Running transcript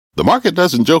The market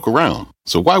doesn't joke around,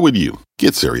 so why would you?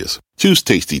 Get serious. Choose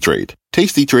Tasty Trade.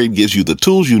 Tasty Trade gives you the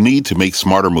tools you need to make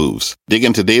smarter moves. Dig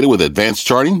into data with advanced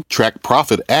charting, track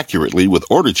profit accurately with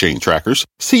order chain trackers,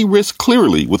 see risk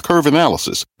clearly with curve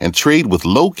analysis, and trade with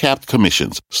low-capped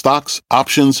commissions, stocks,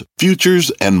 options,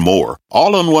 futures, and more.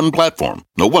 All on one platform.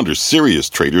 No wonder serious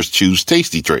traders choose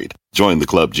Tasty Trade. Join the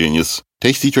club, genius.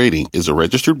 Tasty Trading is a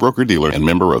registered broker-dealer and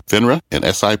member of FINRA and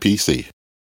SIPC.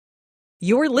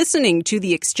 You're listening to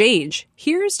The Exchange.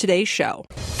 Here's today's show.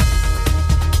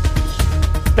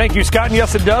 Thank you, Scott. And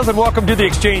yes, it does. And welcome to The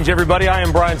Exchange, everybody. I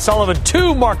am Brian Sullivan.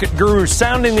 Two market gurus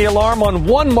sounding the alarm on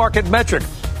one market metric.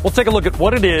 We'll take a look at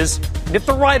what it is and if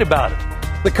they're right about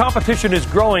it. The competition is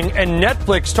growing and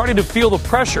Netflix starting to feel the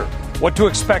pressure. What to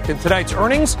expect in tonight's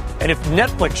earnings and if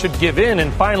Netflix should give in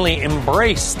and finally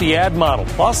embrace the ad model.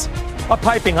 Plus, a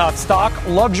piping hot stock,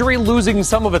 luxury losing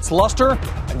some of its luster,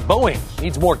 and Boeing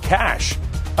needs more cash.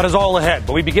 That is all ahead.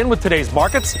 But we begin with today's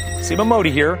markets. Seema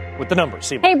Modi here with the numbers.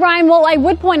 Seema. Hey, Brian. Well, I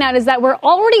would point out is that we're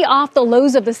already off the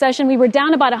lows of the session. We were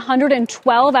down about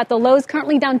 112 at the lows,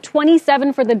 currently down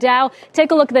 27 for the Dow.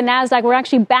 Take a look at the NASDAQ. We're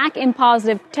actually back in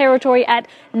positive territory at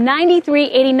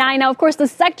 93.89. Now, of course, the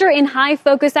sector in high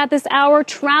focus at this hour,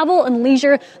 travel and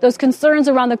leisure, those concerns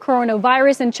around the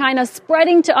coronavirus in China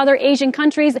spreading to other Asian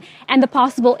countries and the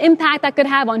possible impact that could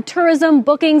have on tourism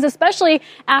bookings, especially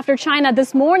after China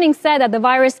this morning said that the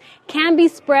virus can be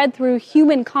spread through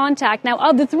human contact. Now,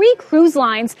 of the three cruise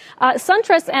lines,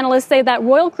 SunTrust analysts say that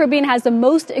Royal Caribbean has the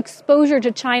most exposure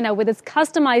to China with its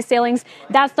customized sailings.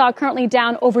 That stock currently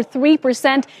down over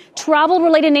 3%.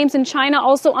 Travel-related names in China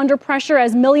also under pressure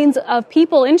as millions of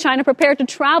people in China prepare to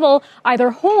travel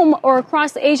either home or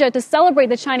across Asia to celebrate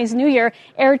the Chinese New Year.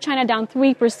 Air China down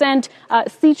 3%,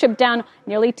 Ctrip down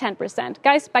nearly 10%.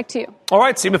 Guys, back to you. All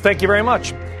right, Seema, thank you very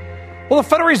much. Well, the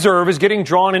Federal Reserve is getting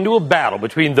drawn into a battle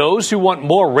between those who want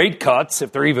more rate cuts,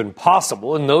 if they're even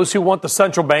possible, and those who want the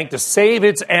central bank to save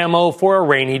its ammo for a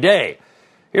rainy day.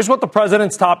 Here's what the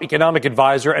president's top economic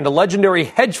advisor and a legendary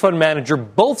hedge fund manager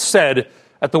both said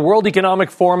at the World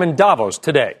Economic Forum in Davos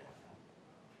today.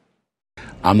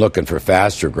 I'm looking for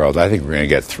faster growth. I think we're going to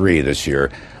get 3 this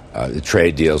year. The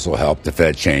trade deals will help the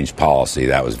Fed change policy.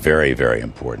 That was very, very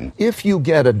important. If you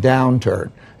get a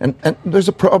downturn, and there's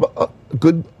a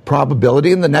good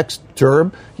probability in the next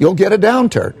term you'll get a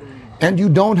downturn, and you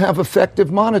don't have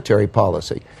effective monetary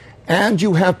policy, and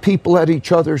you have people at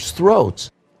each other's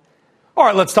throats. All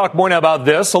right, let's talk more now about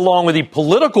this, along with the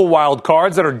political wild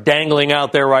cards that are dangling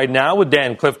out there right now with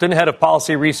Dan Clifton, head of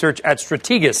policy research at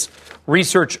Strategas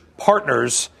Research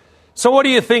Partners. So what do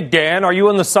you think, Dan? Are you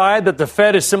on the side that the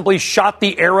Fed has simply shot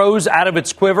the arrows out of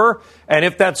its quiver? And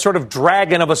if that sort of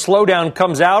dragon of a slowdown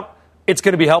comes out, it's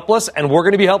going to be helpless and we're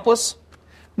going to be helpless?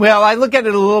 Well, I look at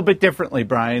it a little bit differently,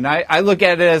 Brian. I look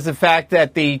at it as the fact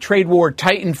that the trade war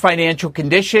tightened financial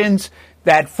conditions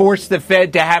that forced the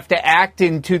Fed to have to act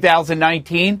in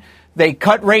 2019. They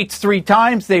cut rates 3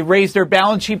 times. They raised their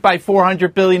balance sheet by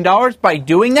 $400 billion. By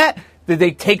doing that, did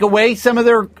they take away some of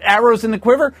their arrows in the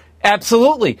quiver?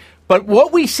 Absolutely. But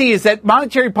what we see is that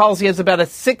monetary policy has about a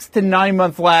 6 to 9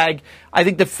 month lag. I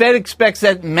think the Fed expects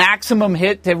that maximum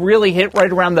hit to really hit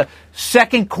right around the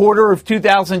second quarter of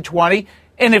 2020.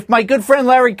 And if my good friend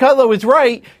Larry Kudlow is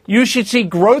right, you should see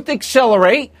growth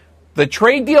accelerate. The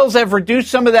trade deals have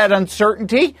reduced some of that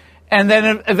uncertainty. And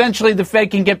then eventually the Fed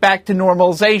can get back to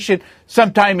normalization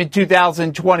sometime in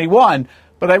 2021.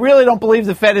 But I really don't believe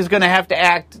the Fed is going to have to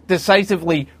act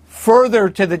decisively further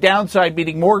to the downside,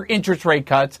 meaning more interest rate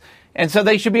cuts. And so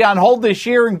they should be on hold this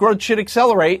year and growth should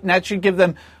accelerate. And that should give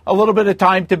them a little bit of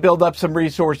time to build up some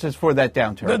resources for that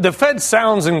downturn. The Fed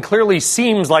sounds and clearly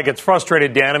seems like it's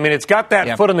frustrated, Dan. I mean, it's got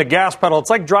that foot on the gas pedal. It's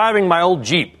like driving my old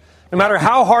Jeep. No matter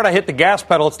how hard I hit the gas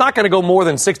pedal, it's not going to go more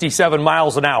than 67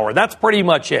 miles an hour. That's pretty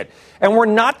much it. And we're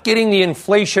not getting the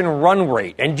inflation run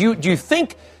rate. And do you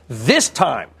think this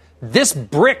time, this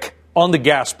brick on the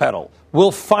gas pedal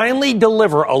will finally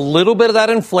deliver a little bit of that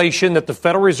inflation that the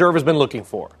Federal Reserve has been looking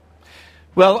for?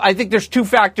 Well, I think there's 2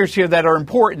 factors here that are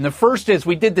important. The first is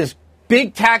we did this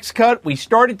big tax cut. We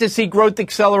started to see growth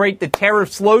accelerate. The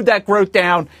tariffs slowed that growth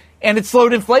down, and it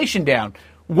slowed inflation down.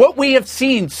 What we have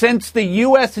seen since the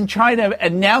U.S. and China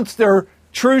announced their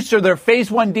truce or their phase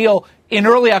 1 deal in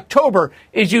early October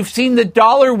is you've seen the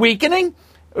dollar weakening,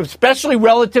 especially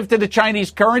relative to the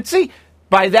Chinese currency.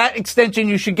 By that extension,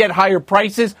 you should get higher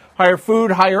prices, higher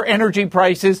food, higher energy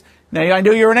prices. Now, I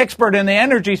know you're an expert in the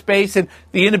energy space and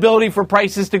the inability for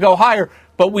prices to go higher,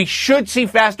 but we should see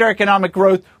faster economic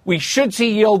growth. We should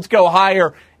see yields go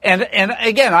higher. And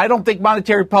again, I don't think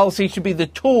monetary policy should be the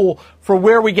tool for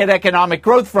where we get economic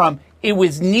growth from. it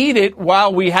was needed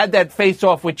while we had that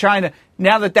face-off with China.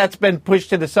 Now that that's been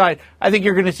pushed to the side, I think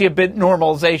you're going to see a bit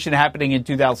normalization happening in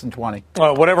 2020.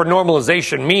 Well, whatever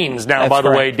normalization means now, by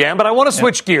the way, Dan. But I want to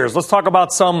switch gears. Let's talk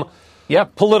about some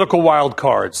political wild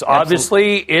cards. Absolutely.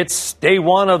 Obviously, it's day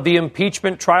one of the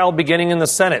impeachment trial beginning in the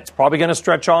Senate. It's probably going to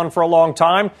stretch on for a long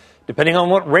time. Depending on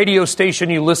what radio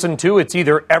station you listen to, it's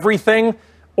either everything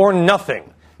or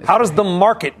nothing. How does the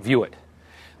market view it?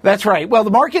 That's right. Well,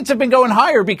 the markets have been going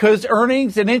higher because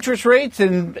earnings and interest rates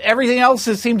and everything else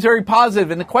seems very positive.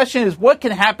 And the question is, what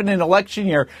can happen in an election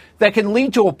year that can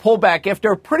lead to a pullback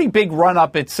after a pretty big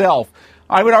run-up itself?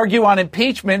 I would argue on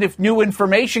impeachment, if new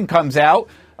information comes out,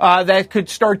 that could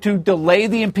start to delay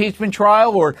the impeachment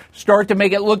trial or start to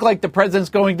make it look like the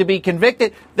president's going to be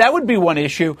convicted. That would be one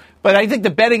issue. But I think the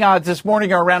betting odds this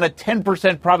morning are around a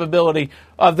 10% probability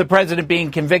of the president being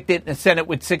convicted in the Senate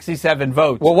with 67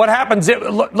 votes. Well, what happens if,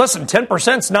 listen,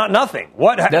 10% is not nothing.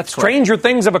 Stranger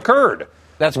things have occurred.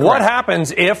 That's correct. What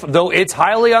happens if, though it's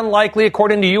highly unlikely,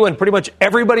 according to you and pretty much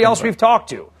everybody else we've talked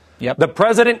to, the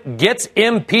president gets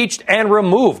impeached and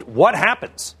removed? What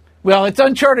happens? Well, it's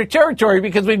uncharted territory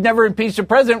because we've never impeached a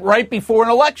president right before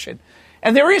an election.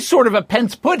 And there is sort of a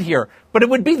Pence put here, but it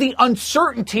would be the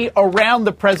uncertainty around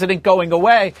the president going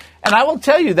away. And I will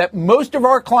tell you that most of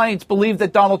our clients believe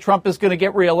that Donald Trump is going to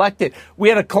get reelected. We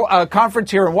had a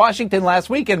conference here in Washington last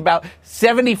week, and about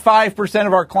 75%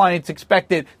 of our clients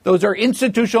expected, those are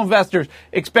institutional investors,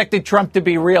 expected Trump to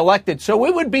be reelected. So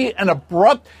it would be an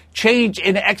abrupt change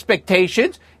in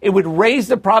expectations. It would raise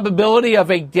the probability of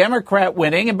a Democrat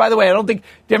winning. And by the way, I don't think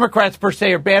Democrats per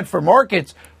se are bad for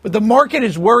markets, but the market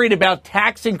is worried about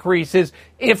tax increases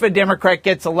if a Democrat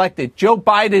gets elected. Joe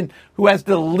Biden, who has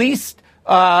the least,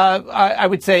 I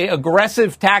would say,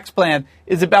 aggressive tax plan,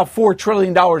 is about $4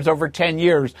 trillion over 10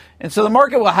 years. And so the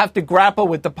market will have to grapple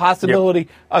with the possibility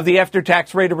of the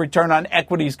after-tax rate of return on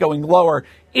equities going lower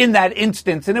in that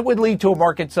instance, and it would lead to a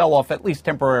market sell-off, at least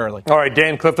temporarily. All right,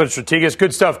 Dan Clifton, Strategas.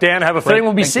 Good stuff, Dan. Have a feeling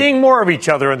we'll be seeing more of each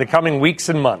other in the coming weeks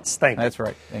and months. Thank you. That's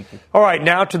right. Thank you. All right,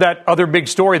 now to that other big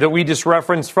story that we just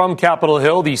referenced from Capitol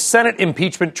Hill. The Senate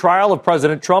impeachment trial of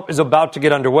President Trump is about to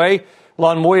get underway.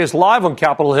 Ilan Moy is live on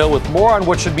Capitol Hill with more on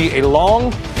what should be a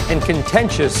long and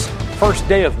contentious first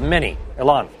day of many.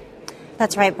 Ilan.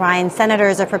 That's right, Brian.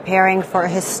 Senators are preparing for a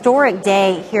historic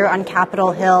day here on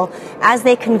Capitol Hill as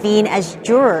they convene as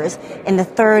jurors in the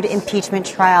third impeachment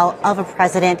trial of a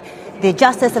president. The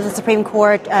Justice of the Supreme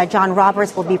Court, John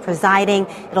Roberts, will be presiding.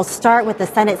 It'll start with the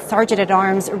Senate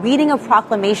Sergeant-at-Arms reading a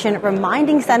proclamation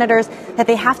reminding senators that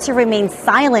they have to remain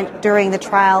silent during the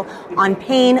trial on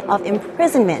pain of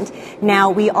imprisonment. Now,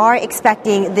 we are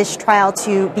expecting this trial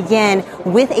to begin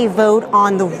with a vote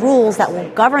on the rules that will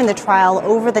govern the trial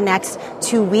over the next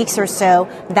 2 weeks or so.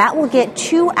 That will get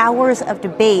 2 hours of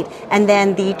debate, and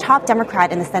then the top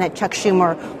Democrat in the Senate, Chuck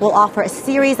Schumer, will offer a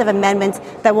series of amendments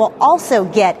that will also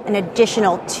get an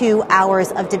additional 2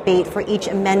 hours of debate for each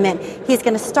amendment. He's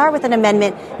going to start with an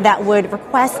amendment that would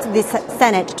request the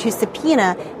Senate to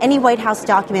subpoena any White House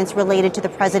documents related to the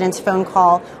president's phone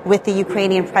call with the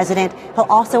Ukrainian president. He'll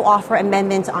also offer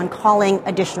amendments on calling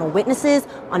additional witnesses,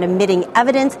 on omitting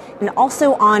evidence, and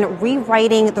also on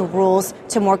rewriting the rules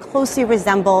to more closely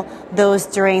resemble those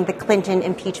during the Clinton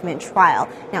impeachment trial.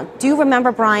 Now, do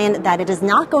remember, Brian, that it is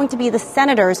not going to be the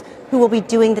senators who will be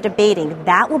doing the debating.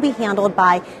 That will be handled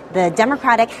by the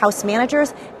Democratic House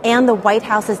managers and the White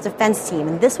House's defense team.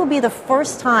 And this will be the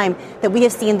first time that we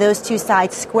have seen those two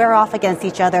sides square off against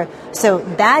each other. So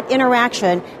that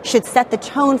interaction should set the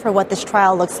tone for what this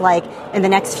trial looks like in the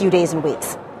next few days and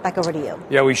weeks. Back over to you.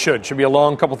 Yeah, we should. Should be a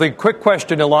long couple things. Quick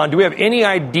question, Ilan. Do we have any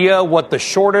idea what the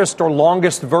shortest or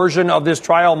longest version of this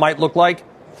trial might look like?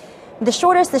 The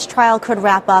shortest this trial could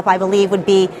wrap up, I believe, would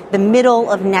be the middle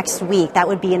of next week. That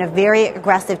would be in a very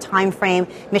aggressive time frame.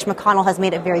 Mitch McConnell has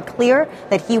made it very clear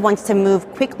that he wants to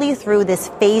move quickly through this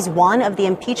phase one of the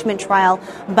impeachment trial.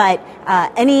 But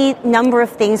any number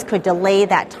of things could delay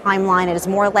that timeline. It is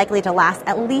more likely to last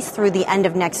at least through the end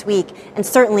of next week. And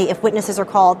certainly, if witnesses are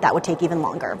called, that would take even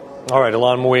longer. All right,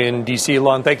 Ilan Moy in D.C.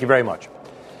 Ilan, thank you very much.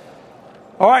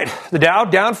 All right, the Dow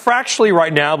down fractionally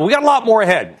right now, but we got a lot more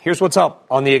ahead. Here's what's up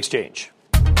on the exchange.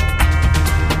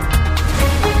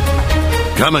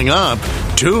 Coming up,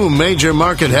 two major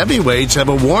market heavyweights have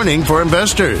a warning for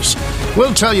investors.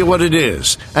 We'll tell you what it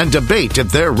is and debate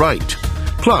if they're right.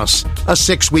 Plus, a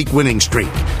 6-week winning streak,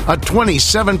 a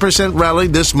 27% rally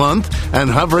this month and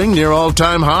hovering near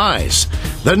all-time highs.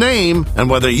 The name and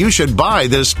whether you should buy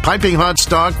this piping hot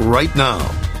stock right now.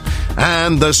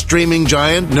 And the streaming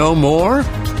giant no more?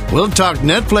 We'll talk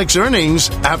Netflix earnings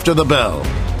after the bell.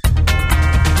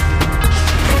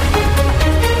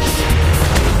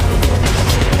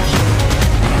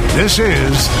 This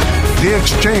is The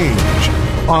Exchange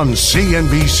on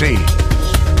CNBC.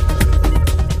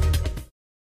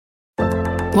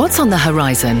 What's on the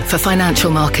horizon for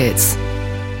financial markets?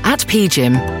 At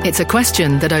PGIM, it's a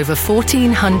question that over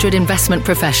 1,400 investment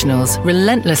professionals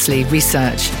relentlessly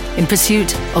research in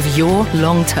pursuit of your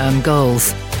long-term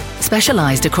goals.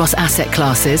 Specialized across asset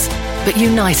classes, but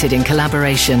united in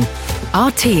collaboration,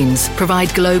 our teams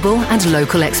provide global and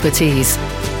local expertise.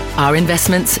 Our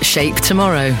investments shape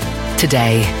tomorrow,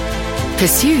 today.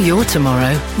 Pursue your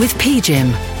tomorrow with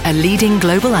PGIM, a leading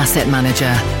global asset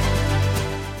manager.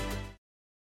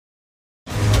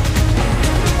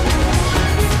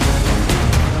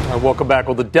 Welcome back.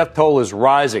 Well, the death toll is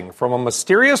rising from a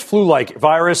mysterious flu-like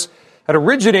virus that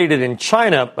originated in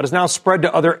China but has now spread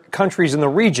to other countries in the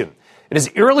region. It is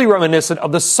eerily reminiscent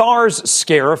of the SARS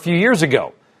scare a few years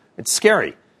ago. It's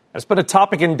scary. It's been a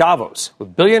topic in Davos,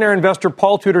 with billionaire investor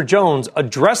Paul Tudor Jones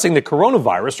addressing the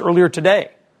coronavirus earlier today.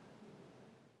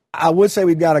 I would say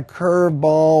we've got a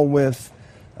curveball with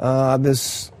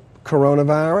this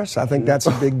coronavirus. I think that's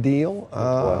a big deal.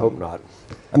 Well, I hope not.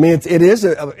 I mean, it is.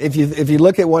 If you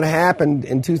look at what happened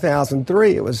in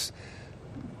 2003, it was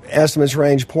estimates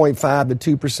range 0.5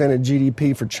 to 2% of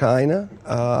GDP for China,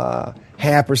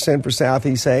 0.5% for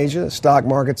Southeast Asia. Stock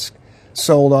markets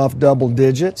sold off double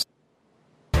digits.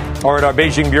 All right, our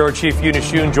Beijing bureau chief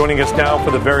Eunice Yoon joining us now for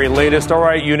the very latest. All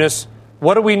right, Eunice,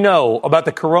 what do we know about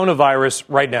the coronavirus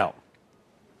right now?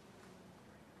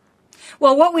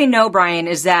 Well, what we know, Brian,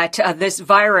 is that this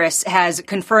virus has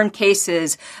confirmed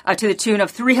cases to the tune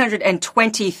of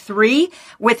 323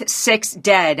 with 6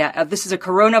 dead. This is a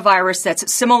coronavirus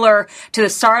that's similar to the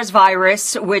SARS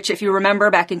virus, which, if you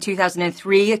remember, back in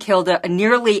 2003, killed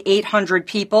nearly 800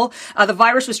 people. The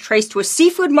virus was traced to a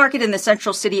seafood market in the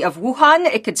central city of Wuhan.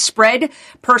 It could spread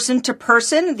person to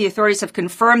person. The authorities have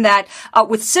confirmed that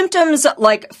with symptoms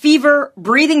like fever,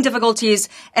 breathing difficulties,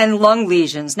 and lung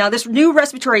lesions. Now, this new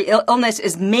respiratory illness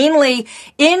is mainly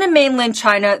in mainland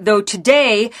China, though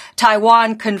today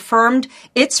Taiwan confirmed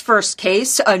its first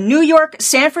case. New York,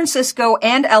 San Francisco,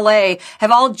 and LA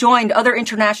have all joined other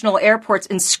international airports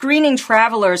in screening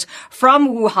travelers from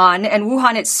Wuhan, and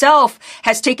Wuhan itself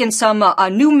has taken some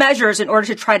new measures in order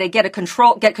to try to get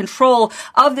control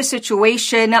of the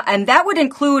situation, and that would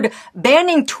include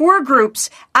banning tour groups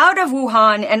out of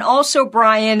Wuhan, and also,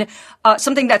 Brian,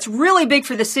 something that's really big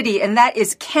for the city, and that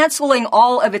is canceling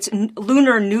all of its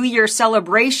Lunar New Year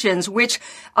celebrations, which,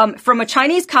 from a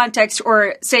Chinese context,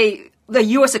 or say the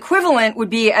U.S. equivalent,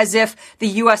 would be as if the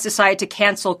U.S. decided to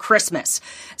cancel Christmas.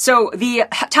 So the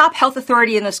top health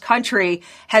authority in this country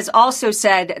has also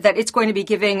said that it's going to be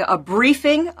giving a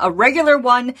briefing, a regular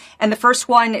one, and the first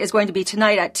one is going to be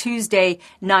tonight at Tuesday,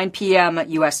 9 p.m.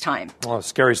 U.S. time. Oh,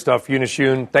 scary stuff. Eunice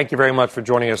Yoon, thank you very much for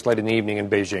joining us late in the evening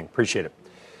in Beijing. Appreciate it.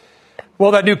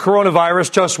 Well, that new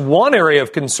coronavirus, just one area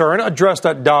of concern addressed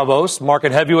at Davos.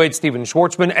 Market heavyweight Stephen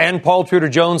Schwartzman and Paul Tudor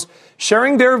Jones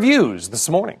sharing their views this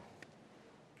morning.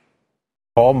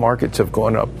 All markets have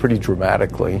gone up pretty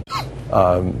dramatically,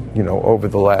 over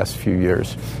the last few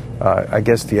years. I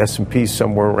guess the S&P is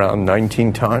somewhere around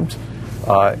 19 times.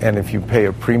 And if you pay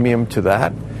a premium to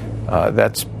that,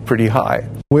 that's pretty high.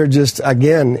 We're just,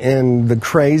 again, in the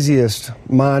craziest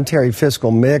monetary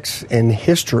fiscal mix in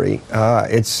history.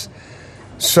 It's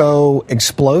so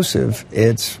explosive,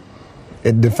 it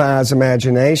defies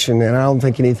imagination, and I don't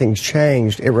think anything's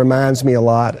changed. It reminds me a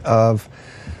lot of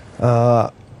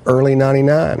early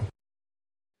 99.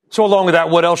 So along with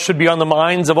that, what else should be on the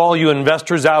minds of all you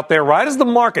investors out there right as the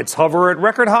markets hover at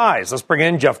record highs? Let's bring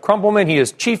in Jeff Crumpleman. He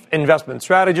is Chief Investment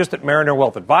Strategist at Mariner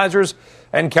Wealth Advisors,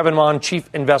 and Kevin Mon, Chief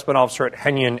Investment Officer at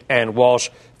Henyon &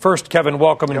 Walsh. First, Kevin,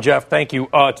 welcome, and Jeff, thank you.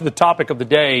 To the topic of the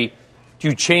day, do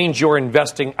you change your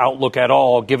investing outlook at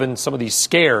all, given some of these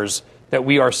scares that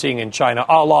we are seeing in China,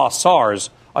 a la SARS,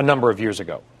 a number of years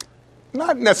ago?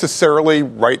 Not necessarily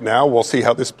right now. We'll see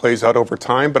how this plays out over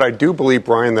time. But I do believe,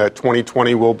 Brian, that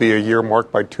 2020 will be a year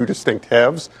marked by two distinct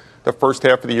halves. The first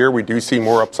half of the year, we do see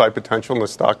more upside potential in the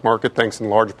stock market, thanks in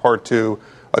large part to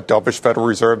a dovish Federal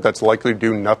Reserve that's likely to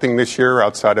do nothing this year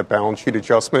outside of balance sheet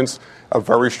adjustments, a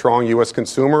very strong U.S.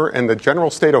 consumer, and the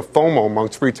general state of FOMO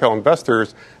amongst retail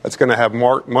investors that's going to have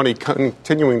more money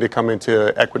continuing to come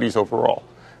into equities overall.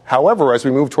 However, as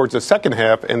we move towards the second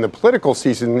half and the political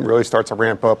season really starts to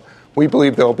ramp up, we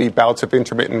believe there will be bouts of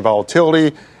intermittent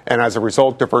volatility, and as a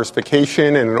result,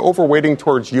 diversification and an overweighting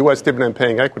towards U.S.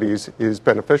 dividend-paying equities is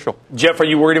beneficial. Jeff, are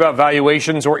you worried about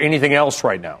valuations or anything else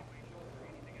right now?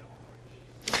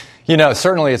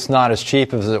 Certainly it's not as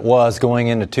cheap as it was going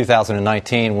into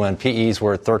 2019 when PEs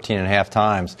were at 13.5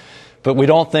 times. But we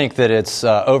don't think that it's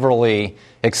overly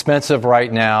expensive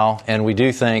right now, and we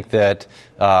do think that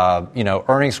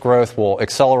earnings growth will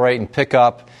accelerate and pick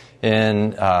up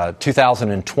in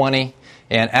 2020.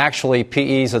 And actually,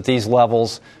 PEs at these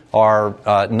levels are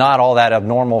not all that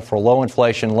abnormal for low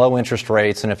inflation, low interest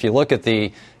rates. And if you look at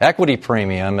the equity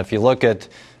premium, if you look at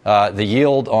the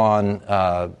yield on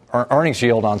earnings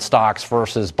yield on stocks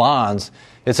versus bonds,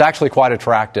 it's actually quite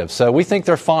attractive. So we think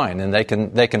they're fine, and they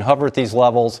can hover at these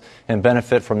levels and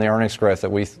benefit from the earnings growth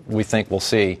that we think we'll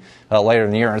see later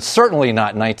in the year. And it's certainly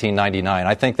not 1999.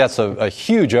 I think that's a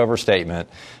huge overstatement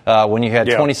when you had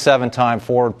 27 time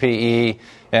forward PE.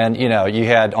 And, you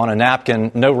had on a napkin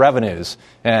no revenues,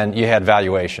 and you had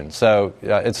valuation. So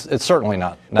it's certainly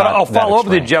not. But I'll follow up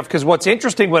with you, Jeff, because what's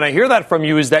interesting when I hear that from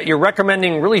you is that you're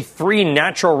recommending really three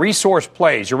natural resource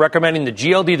plays. You're recommending the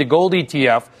GLD, the gold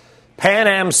ETF, Pan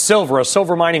Am Silver, a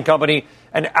silver mining company,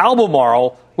 and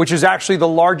Albemarle, which is actually the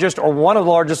largest or one of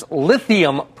the largest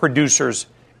lithium producers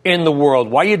in the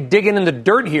world. Why are you digging in the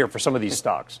dirt here for some of these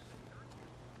stocks?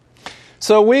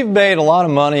 So we've made a lot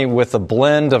of money with a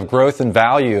blend of growth and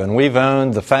value, and we've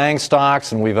owned the FANG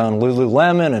stocks, and we've owned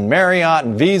Lululemon and Marriott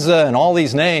and Visa and all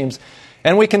these names,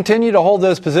 and we continue to hold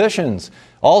those positions.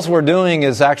 All we're doing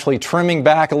is actually trimming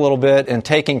back a little bit and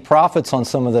taking profits on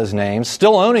some of those names,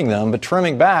 still owning them, but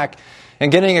trimming back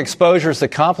and getting exposures that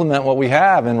complement what we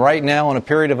have. And right now in a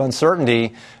period of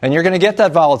uncertainty, and you're going to get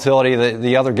that volatility that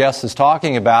the other guest is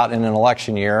talking about in an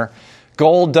election year.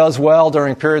 Gold does well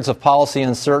during periods of policy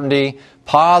uncertainty.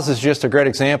 Paz is just a great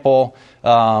example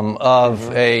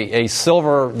of a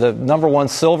silver, the number one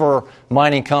silver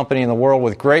mining company in the world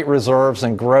with great reserves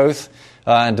and growth,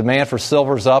 and demand for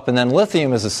silver's up. And then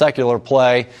lithium is a secular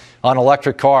play on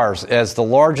electric cars as the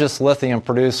largest lithium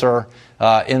producer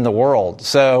in the world.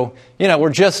 So,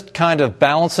 we're just kind of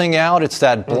balancing out. It's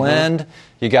that blend.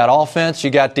 You got offense, you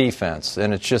got defense,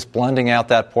 and it's just blending out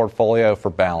that portfolio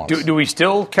for balance. Do we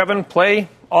still, Kevin, play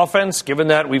offense, given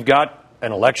that we've got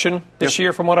an election this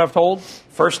year, from what I've told?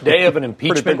 First day of an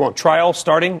impeachment trial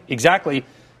starting. Exactly.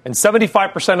 And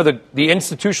 75% of the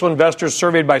institutional investors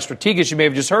surveyed by Strategas, you may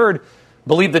have just heard,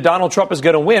 believe that Donald Trump is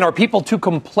going to win. Are people too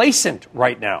complacent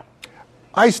right now?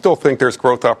 I still think there's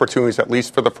growth opportunities, at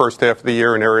least for the first half of the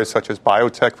year, in areas such as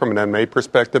biotech from an M&A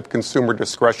perspective, consumer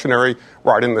discretionary,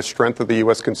 riding the strength of the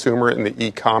U.S. consumer in the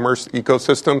e-commerce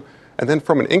ecosystem. And then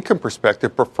from an income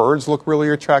perspective, preferreds look really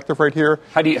attractive right here.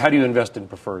 How do you invest in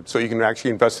preferreds? So you can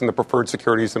actually invest in the preferred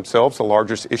securities themselves. The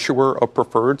largest issuer of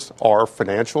preferreds are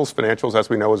financials. Financials, as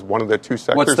we know, is one of the two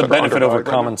sectors. What's the benefit over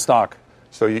common stock?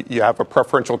 So you have a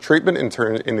preferential treatment in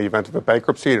the event of a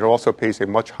bankruptcy. It also pays a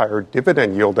much higher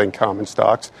dividend yield than common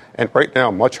stocks, and right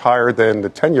now much higher than the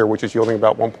 10-year, which is yielding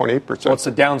about 1.8%. What's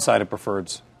the downside of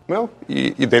preferreds? Well,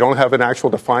 they don't have an actual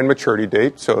defined maturity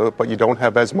date, but you don't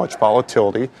have as much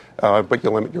volatility, but you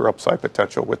limit your upside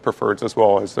potential with preferreds as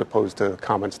well as opposed to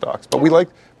common stocks. But we like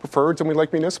preferreds and we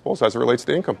like municipals as it relates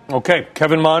to income. Okay,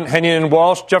 Kevin Munn, Hennion and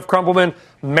Walsh, Jeff Krumpelman,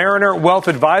 Mariner Wealth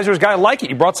Advisors. Guy, I like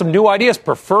it. You brought some new ideas.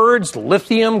 Preferreds,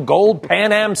 lithium, gold,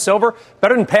 Pan Am, silver.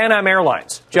 Better than Pan Am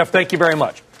Airlines. Jeff, thank you very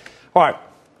much. All right,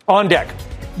 on deck.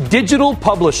 Digital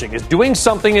publishing is doing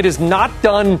something it has not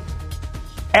done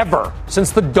ever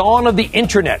since the dawn of the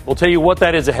internet. We'll tell you what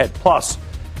that is ahead. Plus,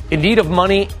 in need of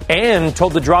money and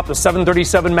told to drop the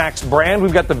 737 MAX brand,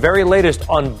 we've got the very latest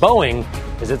on Boeing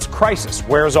as its crisis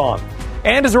wears on.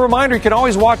 And as a reminder, you can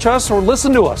always watch us or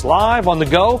listen to us live on the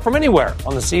go from anywhere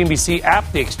on the CNBC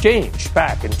app, The Exchange.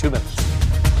 Back in 2 minutes.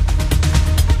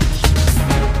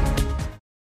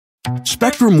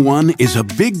 Spectrum One is a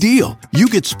big deal. You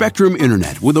get Spectrum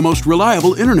Internet with the most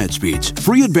reliable internet speeds,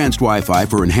 free advanced Wi-Fi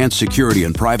for enhanced security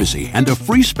and privacy, and a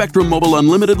free Spectrum Mobile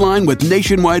Unlimited line with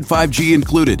nationwide 5G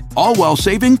included, all while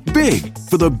saving big.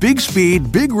 For the big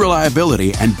speed, big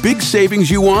reliability, and big savings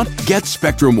you want, get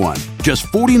Spectrum One. Just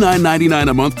 $49.99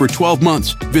 a month for 12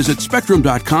 months. Visit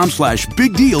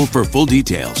spectrum.com/big deal for full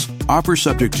details. Offer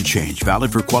subject to change.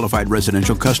 Valid for qualified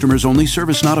residential customers only.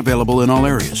 Service not available in all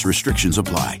areas. Restrictions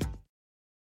apply.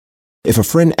 If a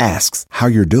friend asks how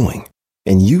you're doing,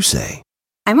 and you say,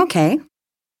 I'm okay.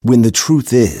 When the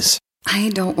truth is, I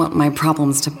don't want my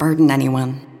problems to burden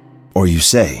anyone. Or you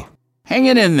say, hang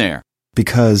it in there.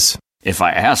 Because if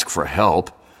I ask for help,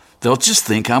 they'll just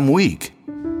think I'm weak.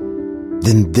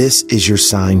 Then this is your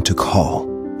sign to call,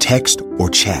 text, or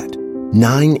chat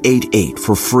 988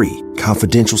 for free,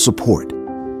 confidential support.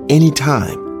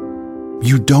 Anytime.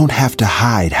 You don't have to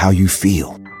hide how you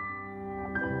feel.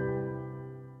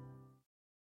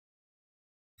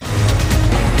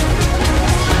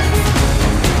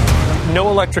 No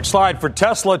electric slide for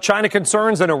Tesla, China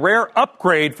concerns, and a rare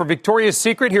upgrade for Victoria's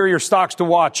Secret. Here are your stocks to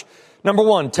watch. Number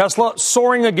one, Tesla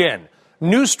soaring again.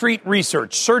 New Street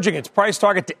Research surging its price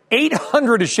target to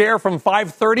 $800 a share from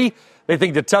 $530. They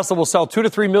think that Tesla will sell 2 to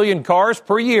 3 million cars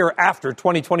per year after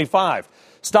 2025.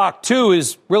 Stock 2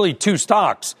 is really two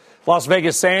stocks. Las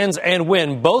Vegas Sands and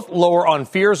Wynn both lower on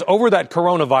fears over that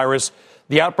coronavirus,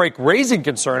 the outbreak raising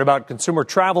concern about consumer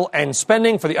travel and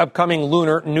spending for the upcoming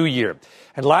Lunar New Year.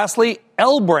 And lastly,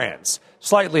 L Brands,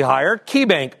 slightly higher.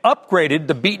 KeyBank upgraded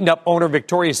the beaten-up owner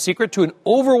Victoria's Secret to an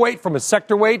overweight from a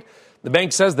sector weight. The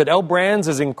bank says that L Brands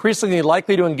is increasingly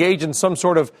likely to engage in some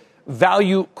sort of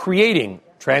value-creating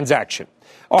transaction.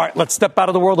 All right, let's step out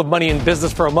of the world of money and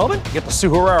business for a moment. Get to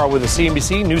Sue Herrera with a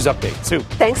CNBC News Update. Sue.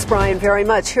 Thanks, Brian, very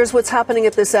much. Here's what's happening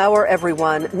at this hour,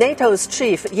 everyone. NATO's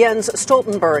chief, Jens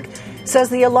Stoltenberg, says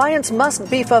the alliance must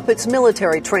beef up its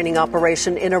military training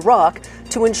operation in Iraq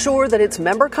to ensure that its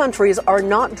member countries are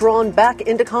not drawn back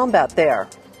into combat there.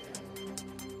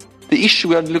 The issue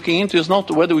we are looking into is not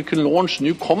whether we can launch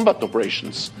new combat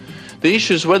operations. The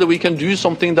issue is whether we can do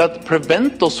something that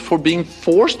prevents us from being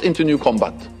forced into new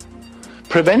combat.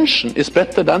 Prevention is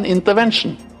better than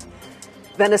intervention.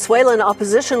 Venezuelan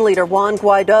opposition leader Juan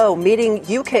Guaido meeting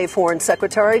UK Foreign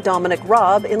Secretary Dominic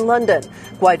Raab in London.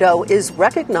 Guaido is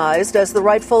recognized as the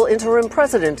rightful interim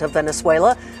president of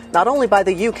Venezuela, not only by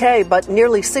the UK, but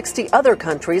nearly 60 other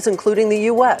countries, including the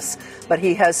US. But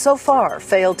he has so far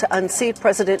failed to unseat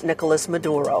President Nicolas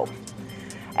Maduro.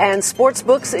 And sports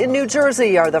books in New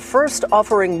Jersey are the first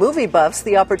offering movie buffs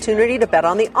the opportunity to bet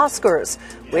on the Oscars,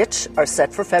 which are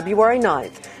set for February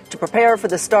 9th. To prepare for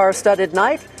the star-studded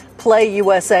night, Play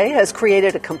USA has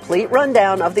created a complete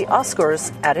rundown of the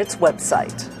Oscars at its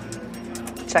website.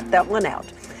 Check that one out.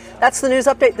 That's the news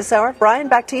update this hour. Brian,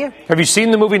 back to you. Have you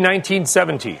seen the movie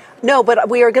 1917? No, but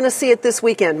we are going to see it this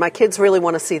weekend. My kids really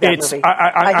want to see that movie.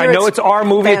 I know it's our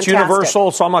movie. Fantastic. It's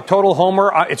Universal, so I'm a total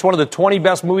homer. It's one of the 20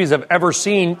 best movies I've ever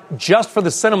seen just for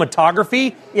the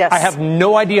cinematography. Yes. I have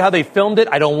no idea how they filmed it.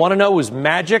 I don't want to know. It was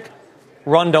magic.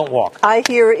 Run, don't walk. I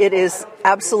hear it is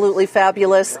absolutely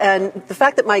fabulous. And the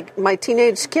fact that my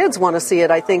teenage kids want to see it,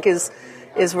 I think, is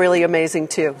really amazing,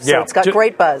 too. So It's got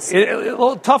great buzz. A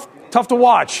little tough to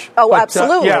watch. Oh,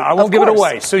 absolutely. Yeah, I won't give it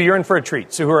away. So you're in for a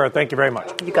treat. Sue Herrera, thank you very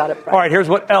much. You got it, Brian. All right, here's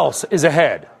what else is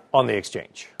ahead on the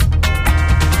exchange.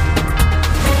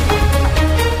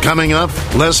 Coming up,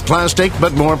 less plastic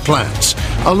but more plants.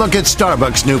 A look at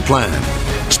Starbucks' new plan.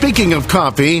 Speaking of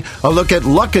coffee, a look at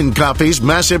Luckin Coffee's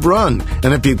massive run,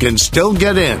 and if you can still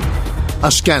get in. A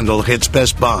scandal hits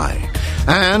Best Buy.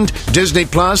 And Disney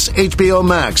Plus, HBO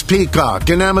Max, Peacock,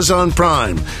 and Amazon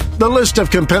Prime. The list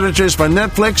of competitors for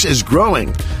Netflix is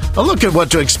growing. A look at what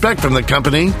to expect from the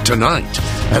company tonight.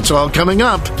 That's all coming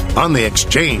up on The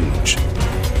Exchange.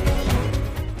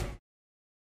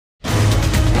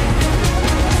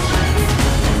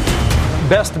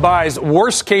 Best Buy's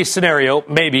worst case scenario,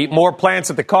 maybe more plants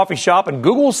at the coffee shop, and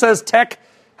Google says tech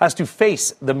has to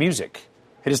face the music.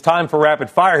 It is time for Rapid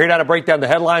Fire. Here now to break down the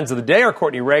headlines of the day are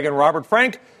Courtney Reagan, Robert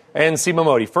Frank, and Seema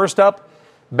Modi. First up,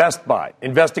 Best Buy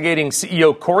investigating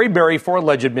CEO Corey Berry for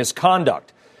alleged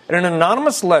misconduct. In an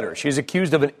anonymous letter, she is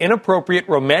accused of an inappropriate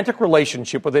romantic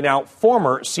relationship with a now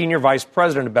former senior vice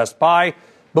president of Best Buy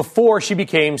before she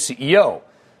became CEO.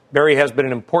 Berry has been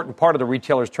an important part of the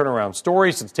retailer's turnaround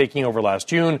story since taking over last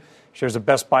June. Shares of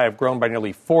Best Buy have grown by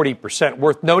nearly 40%.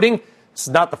 Worth noting, this is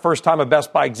not the first time a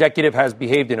Best Buy executive has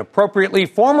behaved inappropriately.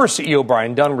 Former CEO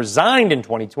Brian Dunn resigned in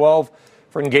 2012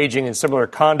 for engaging in similar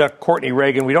conduct. Courtney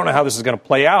Reagan, we don't know how this is going to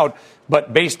play out,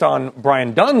 but based on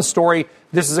Brian Dunn's story,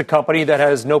 this is a company that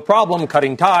has no problem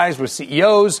cutting ties with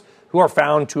CEOs who are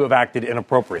found to have acted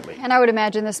inappropriately. And I would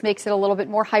imagine this makes it a little bit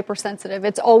more hypersensitive.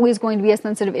 It's always going to be a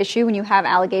sensitive issue when you have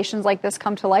allegations like this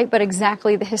come to light, but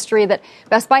exactly the history that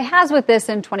Best Buy has with this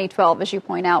in 2012, as you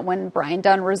point out, when Brian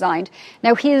Dunn resigned.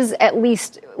 Now, his, at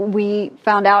least we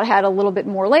found out, had a little bit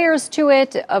more layers to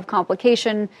it of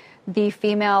complication. The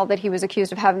female that he was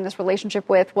accused of having this relationship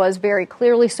with was very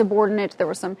clearly subordinate. There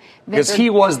was some... Because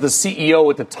he was the CEO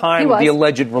at the time of the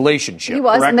alleged relationship. He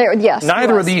was, correct? Yes.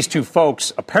 Neither of these two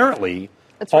folks, apparently,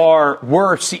 were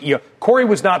CEO. Corey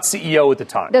was not CEO at the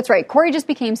time. That's right. Corey just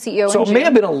became CEO So in it may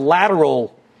have been a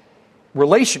lateral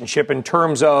relationship in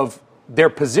terms of their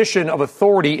position of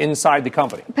authority inside the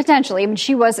company. Potentially. I mean,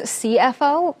 she was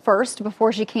CFO first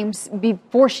before she became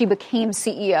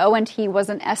CEO, and he was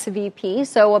an SVP.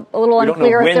 So a little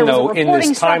unclear if there was a reporting in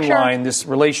this structure. timeline, this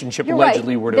relationship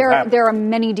allegedly would have happened. There are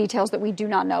many details that we do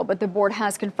not know, but the board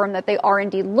has confirmed that they are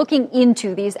indeed looking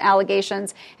into these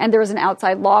allegations, and there is an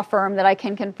outside law firm that I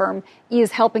can confirm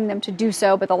is helping them to do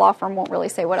so, but the law firm won't really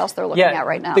say what else they're looking at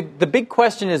right now. The big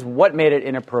question is what made it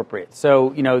inappropriate.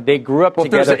 So, they grew up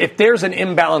together. If there's there's an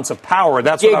imbalance of power.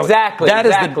 That's what exactly.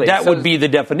 That would be the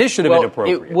definition of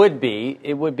inappropriate.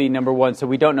 It would be number one. So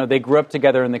we don't know. They grew up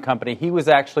together in the company. He was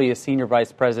actually a senior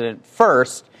vice president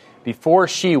first before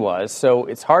she was. So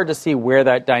it's hard to see where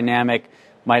that dynamic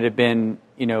might have been,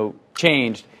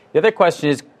 changed. The other question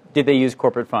is, did they use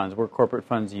corporate funds? Were corporate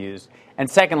funds used? And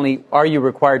secondly, are you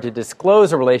required to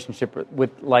disclose a relationship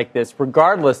like this,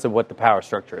 regardless of what the power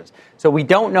structure is? So we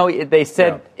don't know. They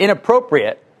said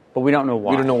inappropriate, but we don't know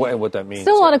why. We don't know what that means.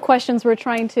 Still a lot of questions we're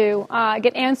trying to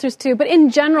get answers to. But in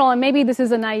general, and maybe this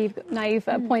is a naive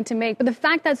point to make, but the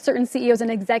fact that certain CEOs and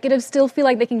executives still feel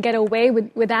like they can get away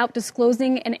without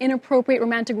disclosing an inappropriate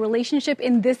romantic relationship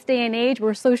in this day and age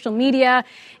where social media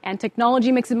and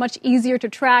technology makes it much easier to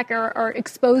track or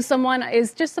expose someone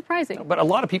is just surprising. But a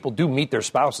lot of people do meet their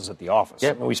spouses at the office.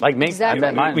 Yeah, like me.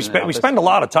 Exactly. We spend a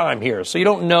lot of time here, so you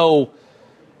don't know.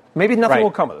 Maybe nothing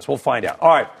will come of this. We'll find out. All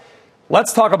right.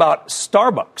 Let's talk about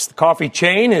Starbucks. The coffee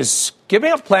chain is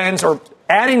giving up plans or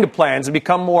adding to plans to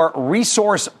become more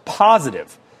resource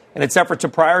positive in its effort to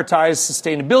prioritize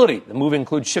sustainability. The move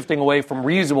includes shifting away from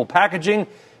reusable packaging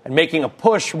and making a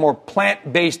push for more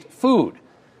plant-based food.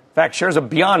 In fact, shares of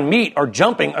Beyond Meat are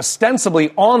jumping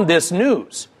ostensibly on this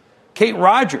news. Kate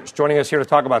Rogers joining us here to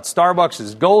talk about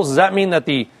Starbucks' goals. Does that mean that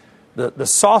the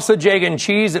sausage, egg, and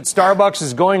cheese at Starbucks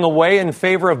is going away in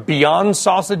favor of Beyond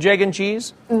Sausage, Egg, and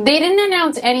Cheese? They didn't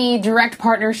announce any direct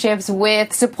partnerships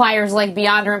with suppliers like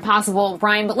Beyond or Impossible,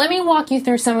 Brian, but let me walk you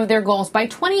through some of their goals. By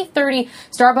 2030,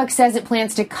 Starbucks says it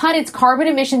plans to cut its carbon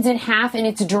emissions in half in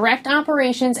its direct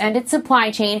operations and its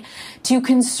supply chain, to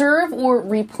conserve or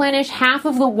replenish half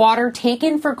of the water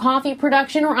taken for coffee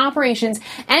production or operations,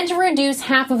 and to reduce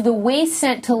half of the waste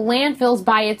sent to landfills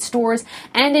by its stores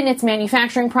and in its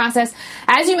manufacturing process.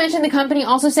 As you mentioned, the company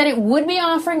also said it would be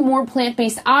offering more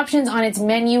plant-based options on its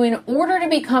menu in order to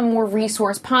become more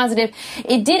resource positive.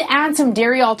 It did add some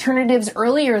dairy alternatives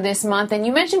earlier this month, and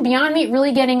you mentioned Beyond Meat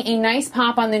really getting a nice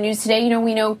pop on the news today.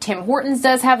 We know Tim Hortons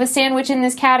does have a sandwich in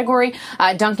this category.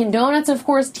 Dunkin' Donuts, of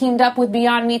course, teamed up with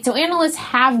Beyond Meat. So analysts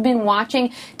have been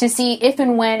watching to see if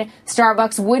and when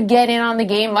Starbucks would get in on the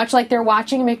game, much like they're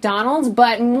watching McDonald's.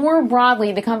 But more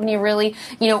broadly, the company really,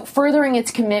 furthering its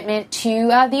commitment to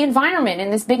the environment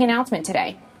in this big announcement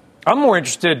today. I'm more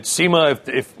interested, Seema,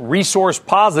 if resource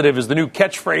positive is the new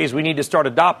catchphrase we need to start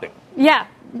adopting. Yeah.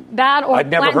 That or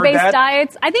plant-based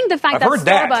diets. I think the fact that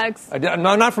Starbucks... I'm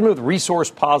not familiar with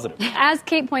resource positive. As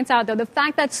Kate points out, though, the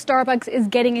fact that Starbucks is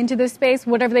getting into this space,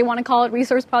 whatever they want to call it,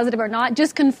 resource positive or not,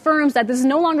 just confirms that this is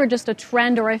no longer just a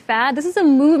trend or a fad. This is a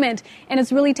movement, and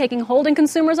it's really taking hold, and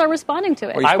consumers are responding to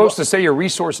it. Are you supposed to say you're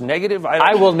resource negative?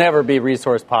 I will never be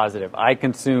resource positive. I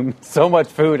consume so much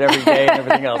food every day and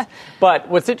everything else. But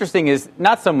what's interesting is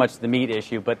not so much the meat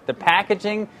issue, but the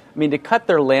packaging. To cut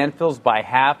their landfills by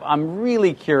half, I'm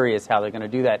really curious how they're going to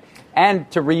do that. And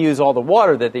to reuse all the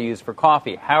water that they use for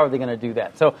coffee, how are they going to do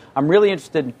that? So I'm really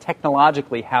interested in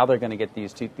technologically how they're going to get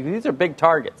these two. These are big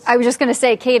targets. I was just going to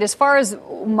say, Kate, as far as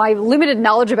my limited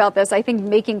knowledge about this, I think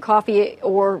making coffee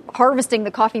or harvesting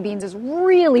the coffee beans is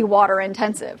really water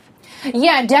intensive.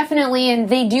 Yeah, definitely. And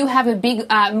they do have a big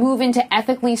move into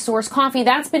ethically sourced coffee.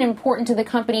 That's been important to the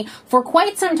company for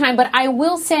quite some time. But I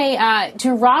will say,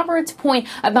 to Robert's point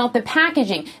about the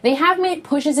packaging, they have made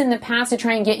pushes in the past to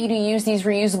try and get you to use these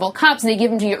reusable cups. They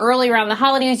give them to you early around the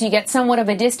holidays. You get somewhat of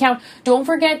a discount. Don't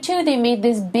forget, too, they made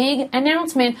this big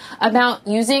announcement about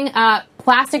using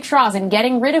plastic straws and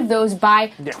getting rid of those by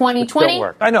 2020.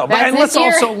 I know, but and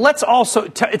let's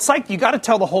also it's like you got to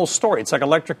tell the whole story. It's like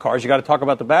electric cars. You got to talk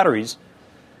about the batteries.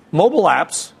 Mobile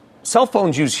apps, cell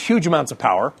phones use huge amounts of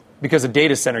power because of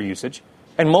data center usage,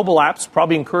 and mobile apps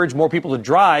probably encourage more people to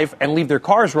drive and leave their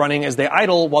cars running as they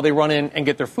idle while they run in and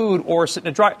get their food or sit in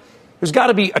a drive. There's got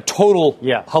to be a total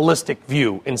holistic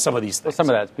view in some of these things. Well, some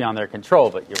of that's beyond their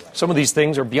control, but you're right. Some of these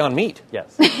things are beyond meat.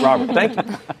 Yes. Robert, thank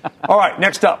you. All right,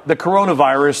 next up, the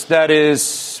coronavirus that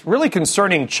is really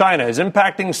concerning China is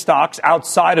impacting stocks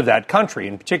outside of that country,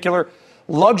 in particular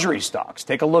luxury stocks.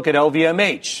 Take a look at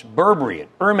LVMH, Burberry, and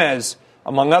Hermes,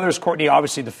 among others. Courtney,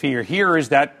 obviously the fear here is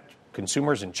that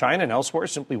consumers in China and elsewhere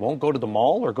simply won't go to the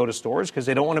mall or go to stores because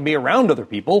they don't want to be around other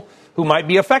people who might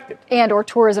be affected. And or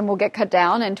tourism will get cut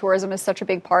down, and tourism is such a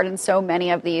big part in so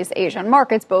many of these Asian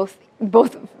markets, both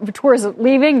both tourists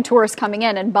leaving, tourists coming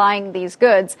in and buying these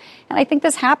goods. And I think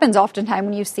this happens oftentimes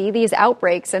when you see these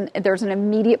outbreaks and there's an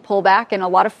immediate pullback and a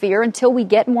lot of fear until we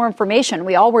get more information.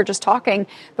 We all were just talking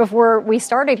before we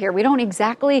started here. We don't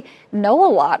exactly know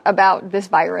a lot about this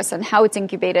virus and how it's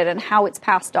incubated and how it's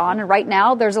passed on. And right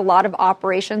now there's a lot of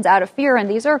operations out of fear, and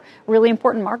these are really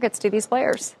important markets to these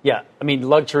players. Yeah, I mean, the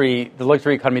luxury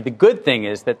economy, the good thing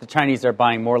is that the Chinese are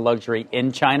buying more luxury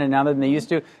in China now than they used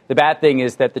to. The bad thing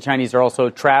is that the Chinese are also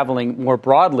traveling more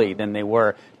broadly than they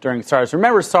were during SARS.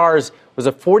 Remember, SARS was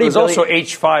a 40 billion. It was also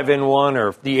H5N1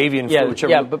 or the avian flu,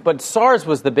 whichever. Yeah, but SARS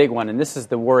was the big one, and this is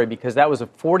the worry because that was a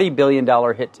 $40 billion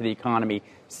hit to the economy,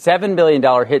 $7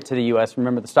 billion hit to the U.S.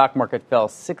 Remember, the stock market fell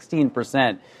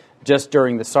 16% just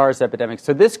during the SARS epidemic.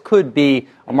 So this could be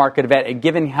a market event. And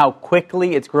given how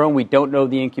quickly it's grown, we don't know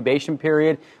the incubation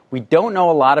period. We don't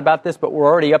know a lot about this, but we're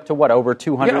already up to, over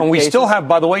 200 and we cases? still have,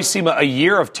 by the way, Seema, a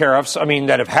year of tariffs,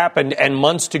 that have happened and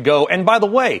months to go. And by the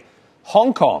way,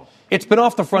 Hong Kong, it's been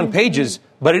off the front pages,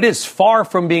 but it is far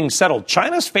from being settled.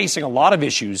 China's facing a lot of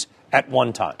issues at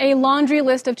one time. A laundry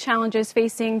list of challenges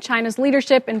facing China's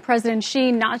leadership and President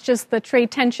Xi, not just the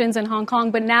trade tensions in Hong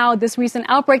Kong, but now this recent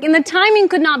outbreak. And the timing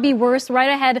could not be worse, right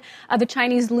ahead of the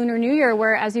Chinese Lunar New Year,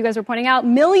 where, as you guys were pointing out,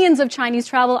 millions of Chinese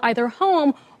travel either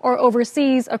home or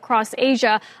overseas across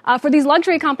Asia. For these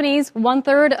luxury companies,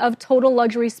 1/3 of total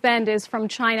luxury spend is from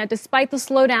China. Despite the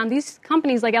slowdown, these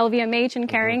companies like LVMH and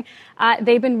Kering,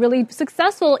 they've been really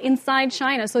successful inside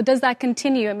China. So does that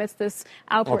continue amidst this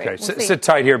outbreak? Okay, sit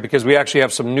tight here because we actually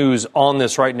have some news on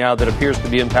this right now that appears to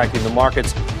be impacting the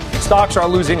markets. Stocks are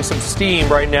losing some steam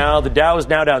right now. The Dow is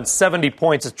now down 70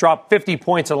 points. It's dropped 50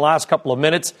 points in the last couple of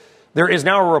minutes. There is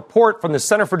now a report from the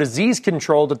Center for Disease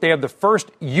Control that they have the first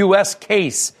U.S.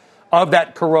 case of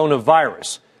that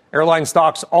coronavirus. Airline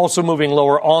stocks also moving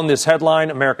lower on this headline.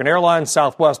 American Airlines,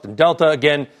 Southwest, and Delta.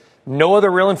 Again, no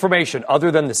other real information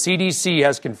other than the CDC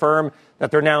has confirmed that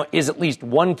there now is at least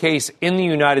one case in the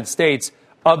United States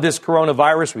of this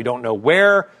coronavirus. We don't know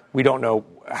where. We don't know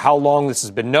how long this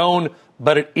has been known,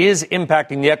 but it is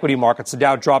impacting the equity markets. The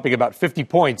Dow dropping about 50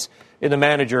 points in the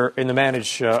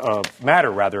managed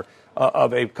matter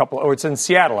of a couple. Oh, it's in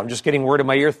Seattle. I'm just getting word in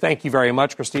my ear. Thank you very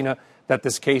much, Christina, that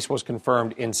this case was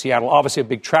confirmed in Seattle. Obviously, a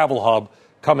big travel hub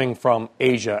coming from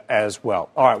Asia as well.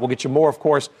 All right, we'll get you more, of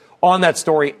course, on that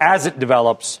story as it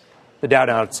develops. The Dow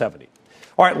down at 70.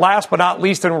 All right, last but not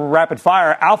least in rapid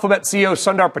fire, Alphabet CEO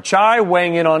Sundar Pichai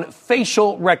weighing in on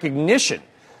facial recognition.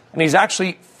 And he's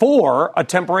actually for a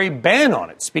temporary ban on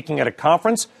it. Speaking at a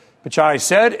conference, Pichai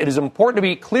said it is important to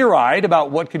be clear-eyed about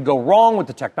what could go wrong with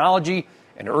the technology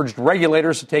and urged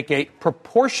regulators to take a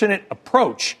proportionate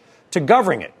approach to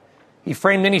governing it. He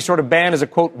framed any sort of ban as a,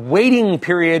 quote, waiting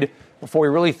period before we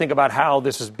really think about how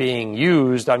this is being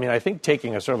used. I think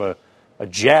taking a sort of a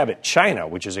jab at China,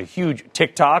 which is a huge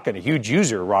TikTok and a huge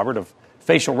user, Robert, of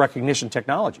facial recognition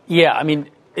technology. Yeah,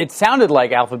 it sounded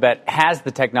like Alphabet has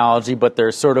the technology, but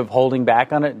they're sort of holding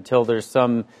back on it until there's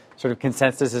some sort of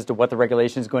consensus as to what the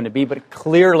regulation is going to be. But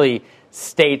clearly,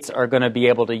 states are going to be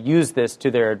able to use this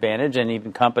to their advantage, and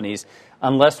even companies,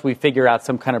 unless we figure out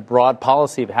some kind of broad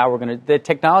policy of how we're going to. The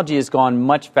technology has gone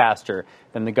much faster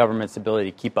than the government's ability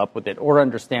to keep up with it or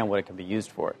understand what it can be used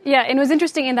for. Yeah, and it was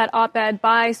interesting in that op-ed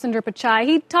by Sundar Pichai.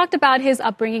 He talked about his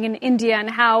upbringing in India and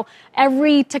how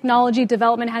every technology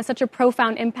development has such a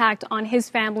profound impact on his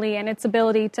family and its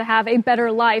ability to have a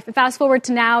better life. Fast forward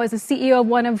to now, as the CEO of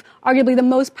one of arguably the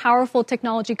most powerful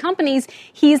technology companies,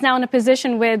 he's now in a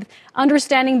position with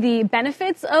understanding the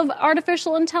benefits of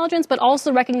artificial intelligence, but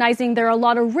also recognizing there are a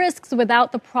lot of risks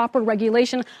without the proper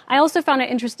regulation. I also found it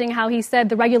interesting how he said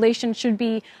the regulation should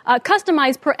be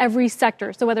customized per every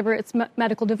sector. So whether it's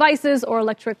medical devices or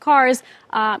electric cars,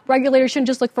 regulators shouldn't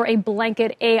just look for a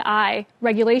blanket AI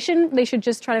regulation. They should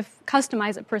just try to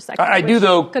customize it per sector. I do,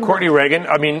 though, Courtney Reagan.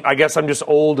 I guess I'm just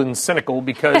old and cynical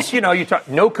because,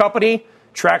 no company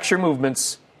tracks your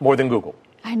movements more than Google.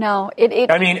 I know.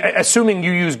 Assuming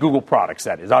you use Google products,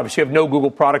 that is. Obviously, you have no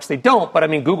Google products. They don't. But,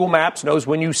 Google Maps knows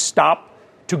when you stop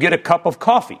to get a cup of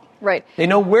coffee. Right. They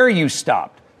know where you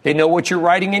stopped. They know what you're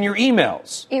writing in your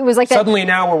emails. It was like suddenly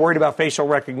now we're worried about facial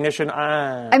recognition.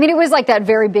 It was like that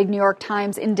very big New York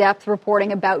Times in-depth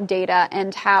reporting about data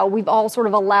and how we've all sort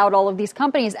of allowed all of these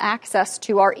companies access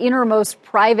to our innermost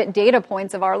private data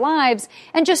points of our lives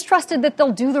and just trusted that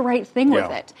they'll do the right thing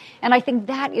with it. And I think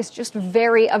that is just a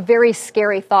very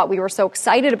scary thought. We were so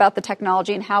excited about the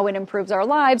technology and how it improves our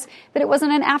lives that it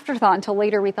wasn't an afterthought until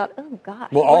later we thought, oh, God.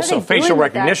 Well, also facial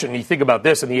recognition. You think about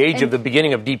this in the age of the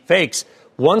beginning of deep fakes.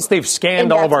 Once they've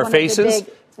scanned all of our faces,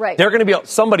 right.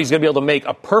 somebody's going to be able to make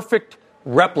a perfect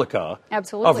replica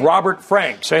Absolutely. of Robert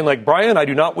Frank, saying like, Brian, I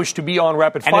do not wish to be on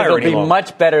rapid And fire it'll any be longer.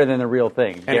 much better than the real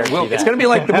thing. And it's going to be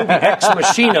like the movie Ex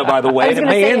Machina, by the way. And it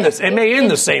may end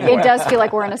the same way. It does feel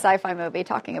like we're in a sci-fi movie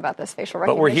talking about this facial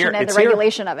But we're recognition here. and It's the here.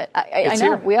 regulation of it. I know,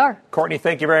 here. we are. Courtney,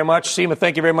 thank you very much. Seema,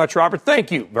 thank you very much. Robert,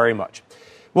 thank you very much.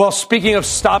 Well, speaking of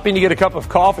stopping to get a cup of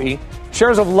coffee,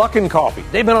 shares of Luckin Coffee.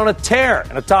 They've been on a tear,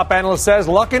 and a top analyst says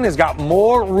Luckin has got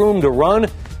more room to run.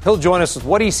 He'll join us with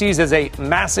what he sees as a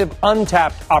massive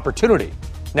untapped opportunity.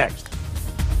 Next.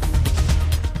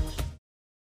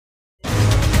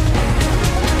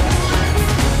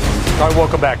 All right,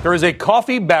 welcome back. There is a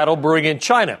coffee battle brewing in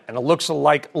China, and it looks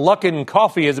like Luckin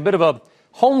Coffee has a bit of a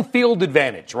home field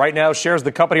advantage. Right now, shares of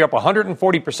the company are up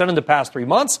 140% in the past 3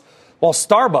 months, while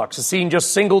Starbucks is seeing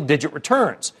just single-digit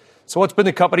returns. So what's been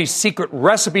the company's secret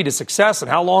recipe to success, and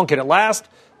how long can it last?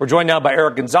 We're joined now by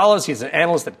Eric Gonzalez. He's an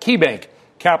analyst at KeyBank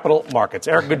Capital Markets.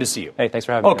 Eric, good to see you. Hey, thanks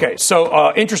for having me. Okay,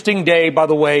 so interesting day, by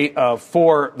the way,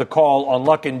 for the call on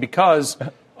Luckin because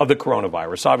of the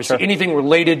coronavirus. Obviously, anything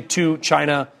related to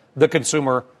China, the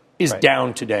consumer, is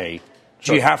down today.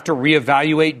 Do you have to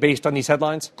reevaluate based on these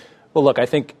headlines? Well, look, I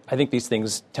think these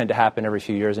things tend to happen every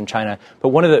few years in China. But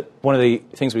one of the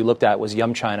things we looked at was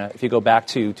Yum China. If you go back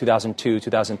to 2002,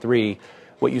 2003,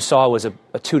 what you saw was a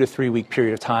 2 to 3 week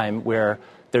period of time where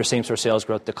their same-store sales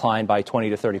growth declined by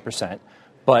 20 to 30%.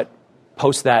 But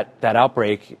post that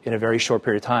outbreak, in a very short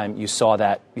period of time, you saw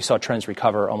trends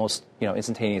recover almost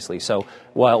instantaneously. So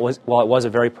while it was a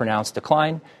very pronounced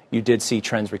decline, you did see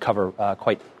trends recover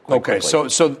quite okay, quickly.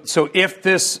 so if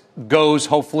this goes,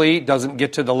 hopefully, doesn't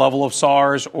get to the level of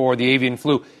SARS or the avian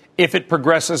flu, if it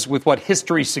progresses with what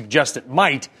history suggests it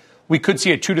might, we could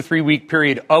see a 2 to 3 week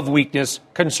period of weakness,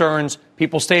 concerns,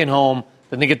 people staying home,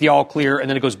 then they get the all clear, and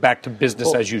then it goes back to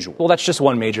business as usual. Well, that's just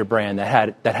one major brand that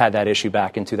had that issue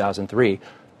back in 2003.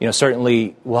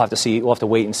 Certainly we'll have to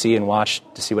wait and see and watch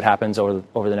to see what happens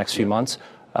over the next few months.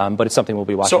 But it's something we'll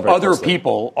be watching. So very other closely.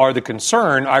 people are the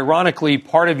concern. Ironically,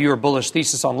 part of your bullish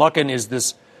thesis on Luckin is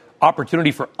this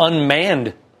opportunity for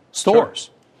unmanned stores.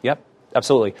 Sure. Yep,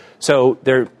 absolutely. So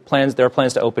there are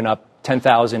plans to open up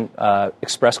 10,000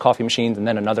 express coffee machines and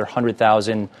then another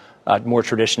 100,000 more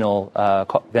traditional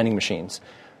vending machines.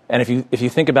 And if you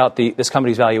think about this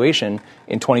company's valuation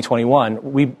in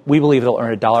 2021, we believe they'll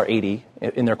earn $1.80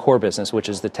 in their core business, which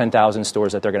is the 10,000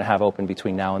 stores that they're going to have open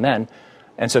between now and then.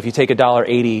 And so if you take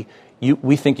 $1.80,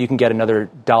 we think you can get another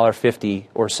 $1.50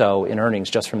 or so in earnings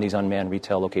just from these unmanned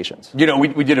retail locations.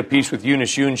 We did a piece with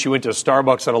Eunice Yoon. She went to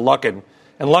Starbucks at a Luckin,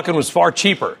 and Luckin was far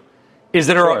cheaper. Is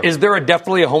there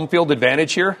definitely a home field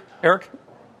advantage here, Eric?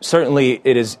 Certainly,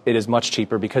 it is much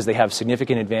cheaper because they have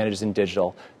significant advantages in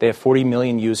digital. They have 40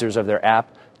 million users of their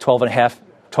app, 12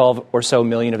 or so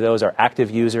million of those are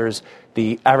active users.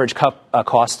 The average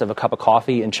cost of a cup of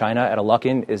coffee in China at a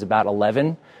Luckin is about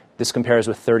 11. This compares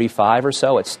with 35 or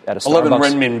so. It's at a Starbucks.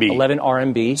 11 renminbi. 11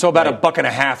 RMB. So about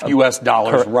 $1.50 US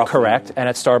dollars, roughly. Correct. And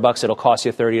at Starbucks, it'll cost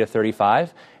you 30 to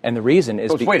 35. And the reason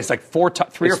is... Wait, it's like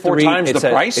three or four times the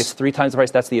price? It's 3 times the price.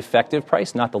 That's the effective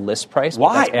price, not the list price.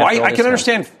 Why? I can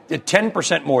understand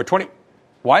 10% more, 20...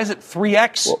 Why is it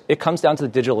 3x? Well, it comes down to the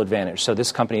digital advantage. So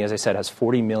this company, as I said, has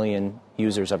 40 million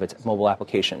users of its mobile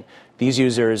application. These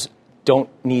users don't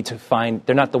need to find,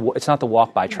 it's not the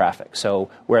walk-by traffic. So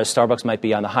whereas Starbucks might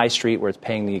be on the high street where it's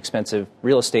paying the expensive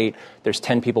real estate, there's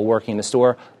 10 people working in the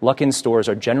store. Luckin stores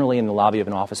are generally in the lobby of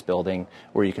an office building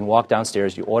where you can walk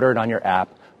downstairs, you order it on your app,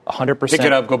 100%. Pick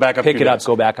it up, go back up to your desk.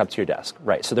 Go back up to your desk.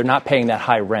 Right. So they're not paying that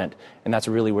high rent, and that's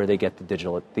really where they get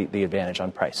the advantage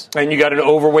on price. And you got an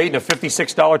overweight and a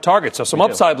 $56 target, so some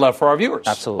upside left for our viewers.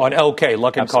 Absolutely. On LK,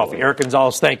 Luckin Coffee. Eric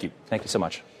Gonzalez, thank you. Thank you so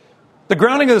much. The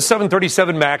grounding of the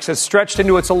 737 MAX has stretched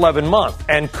into its 11th month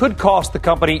and could cost the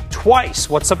company twice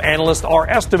what some analysts are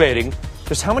estimating.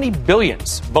 Just how many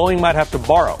billions Boeing might have to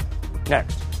borrow.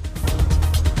 Next.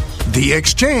 The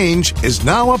Exchange is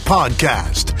now a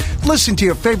podcast. Listen to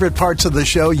your favorite parts of the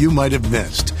show you might have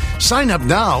missed. Sign up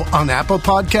now on Apple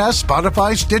Podcasts,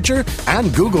 Spotify, Stitcher,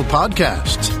 and Google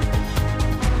Podcasts.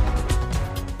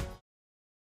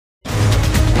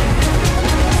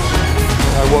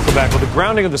 Welcome back. Well, the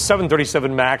grounding of the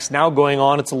 737 MAX now going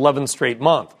on its 11th straight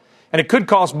month. And it could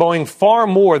cost Boeing far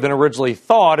more than originally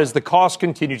thought as the cost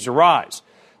continues to rise.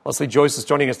 Leslie Joyce is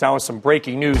joining us now with some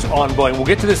breaking news on Boeing. We'll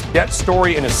get to this debt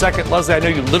story in a second. Leslie, I know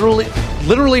you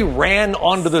literally ran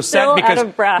onto the set because out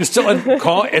of breath. you're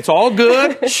still it's all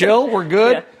good. Chill, we're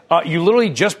good. Yeah. You literally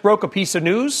just broke a piece of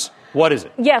news. What is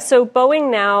it? Yeah, so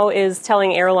Boeing now is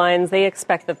telling airlines they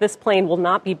expect that this plane will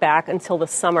not be back until the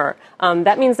summer.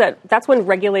 That means that's when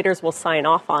regulators will sign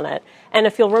off on it. And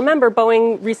if you'll remember,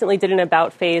 Boeing recently did an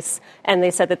about-face, and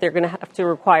they said that they're going to have to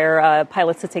require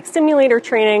pilots to take simulator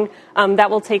training. That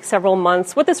will take several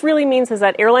months. What this really means is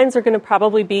that airlines are going to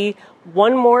probably be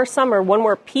one more summer, one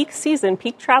more peak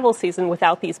travel season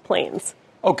without these planes.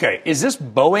 Okay, is this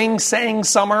Boeing saying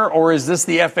summer, or is this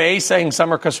the FAA saying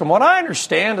summer? Because from what I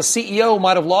understand, a CEO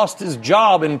might have lost his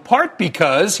job in part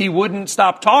because he wouldn't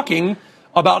stop talking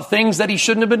about things that he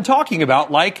shouldn't have been talking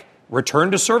about, like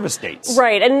return to service dates.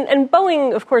 Right. And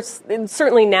Boeing, of course,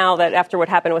 certainly now that after what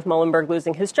happened with Muhlenberg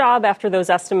losing his job after those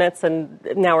estimates, and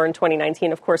now we're in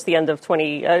 2019, of course, the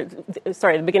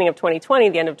beginning of 2020,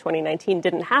 the end of 2019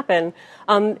 didn't happen.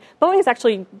 Boeing is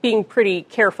actually being pretty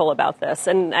careful about this.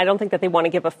 And I don't think that they want to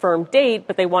give a firm date,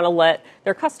 but they want to let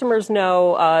their customers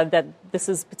know that this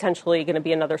is potentially going to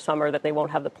be another summer that they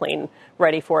won't have the plane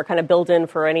ready for, kind of build in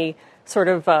for any sort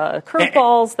of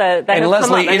curveballs that have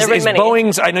Leslie, come up. And is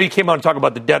Boeing's, I know you came out and talked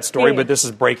about the debt story, but this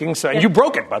is breaking. So, and you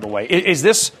broke it, by the way. Is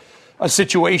this a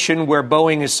situation where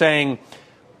Boeing is saying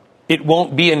it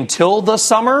won't be until the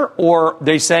summer, or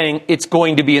they're saying it's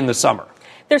going to be in the summer?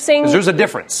 They're saying there's a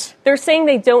difference. They're saying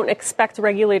they don't expect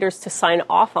regulators to sign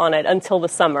off on it until the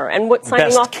summer. And what signing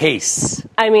Best off case?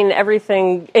 I mean,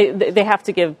 everything. They have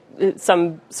to give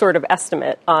some sort of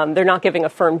estimate. They're not giving a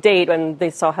firm date, and they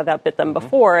saw how that bit them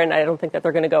before. And I don't think that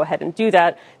they're going to go ahead and do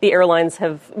that. The airlines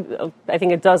have, I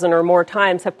think, a dozen or more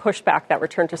times have pushed back that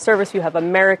return to service. You have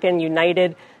American,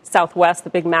 United, Southwest, the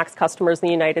big MAX customers in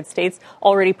the United States,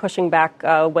 already pushing back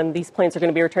when these planes are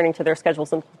going to be returning to their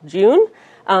schedules in June.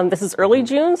 This is early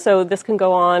June, so this can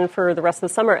go on for the rest of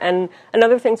the summer. And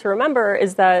another thing to remember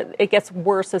is that it gets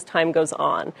worse as time goes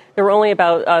on. There were only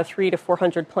about 300 to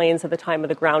 400 planes at the time of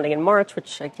the grounding in March,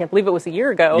 which I can't believe it was a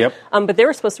year ago. Yep. But they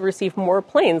were supposed to receive more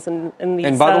planes in these.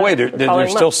 And by the way, they're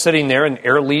still months. sitting there, and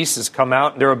Air Lease has come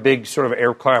out. They're a big sort of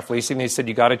aircraft leasing. They said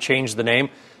you got to change the name.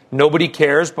 Nobody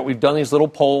cares, but we've done these little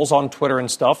polls on Twitter and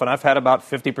stuff, and I've had about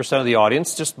 50% of the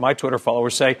audience, just my Twitter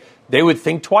followers, say they would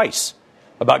think twice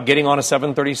about getting on a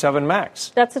 737 MAX.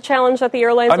 That's a challenge that the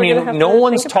airlines are going to have no to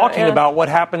one's think talking yeah. about what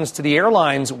happens to the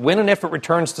airlines when and if it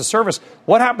returns to service.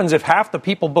 What happens if half the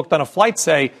people booked on a flight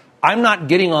say, I'm not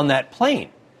getting on that plane?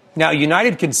 Now,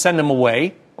 United can send them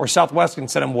away, or Southwest can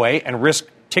send them away and risk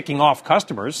ticking off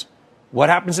customers. What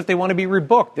happens if they want to be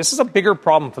rebooked? This is a bigger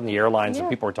problem from the airlines than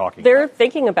people are talking They're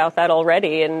thinking about that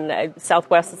already. And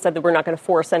Southwest has said that we're not going to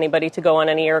force anybody to go on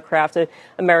any aircraft.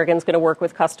 American's going to work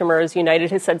with customers.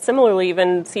 United has said similarly.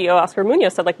 Even CEO Oscar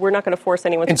Munoz said, we're not going to force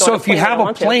anyone to go on a plane. And so if you have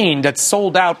a plane that's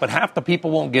sold out, but half the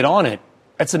people won't get on it,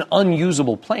 that's an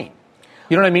unusable plane.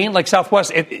 You know what I mean? Like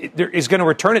Southwest is going to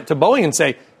return it to Boeing and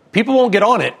say, people won't get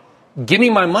on it. Give me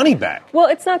my money back. Well,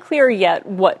 it's not clear yet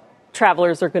what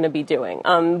travelers are going to be doing.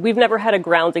 We've never had a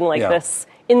grounding like this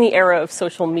in the era of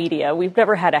social media. We've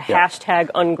never had a hashtag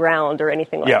unground or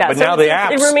anything like that. But so now the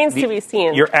apps, it remains to be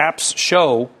seen. Your apps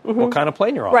show what kind of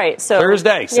plane you're on. Right. So clear as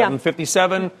day,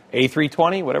 757,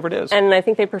 A320, whatever it is. And I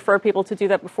think they prefer people to do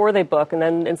that before they book, and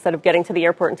then instead of getting to the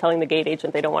airport and telling the gate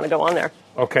agent they don't want to go on there.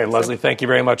 Okay, Leslie, thank you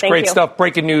very much. Thank Great you. stuff.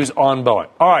 Breaking news on Boeing.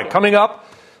 All right, coming up,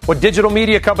 what digital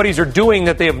media companies are doing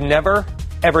that they have never,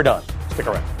 ever done. Stick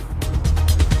around.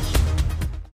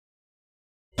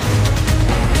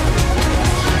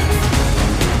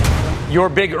 Your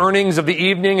big earnings of the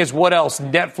evening is what else?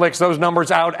 Netflix, those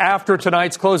numbers out after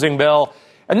tonight's closing bell.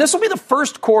 And this will be the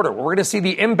first quarter where we're going to see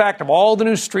the impact of all the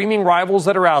new streaming rivals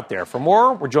that are out there. For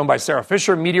more, we're joined by Sarah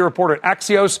Fisher, media reporter at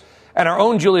Axios, and our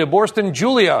own Julia Borston.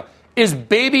 Julia, is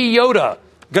Baby Yoda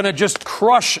going to just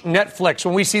crush Netflix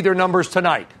when we see their numbers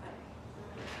tonight?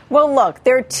 Well, look,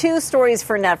 there are two stories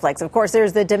for Netflix. Of course,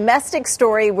 there's the domestic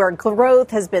story where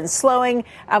growth has been slowing.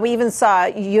 We even saw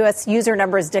U.S. user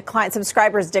numbers decline,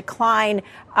 subscribers decline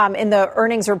in the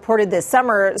earnings reported this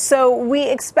summer. So we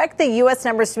expect the U.S.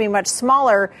 numbers to be much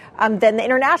smaller than the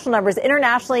international numbers.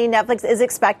 Internationally, Netflix is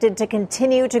expected to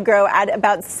continue to grow at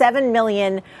about 7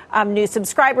 million new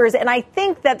subscribers. And I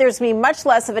think that there's going to be much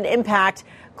less of an impact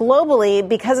globally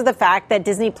because of the fact that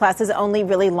Disney Plus has only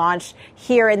really launched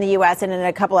here in the U.S. and in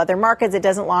a couple other markets. It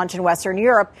doesn't launch in Western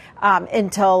Europe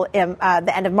until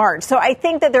the end of March. So I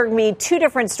think that there are going to be two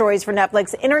different stories for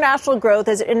Netflix. International growth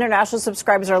as international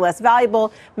subscribers are less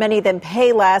valuable. Many of them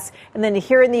pay less. And then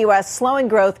here in the U.S., slowing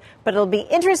growth. But it'll be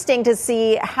interesting to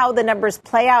see how the numbers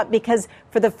play out because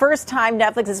for the first time,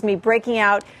 Netflix is going to be breaking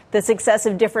out the success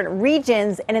of different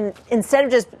regions. And instead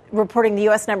of just reporting the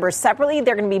U.S. numbers separately,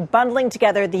 they're going to be bundling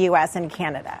together the U.S. and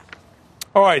Canada.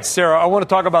 All right, Sarah, I want to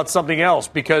talk about something else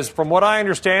because from what I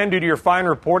understand, due to your fine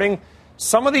reporting,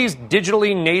 some of these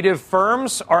digitally native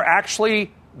firms are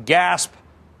actually, gasp,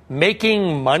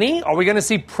 making money? Are we going to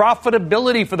see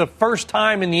profitability for the first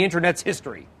time in the Internet's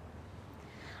history?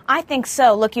 I think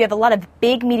so. Look, you have a lot of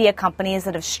big media companies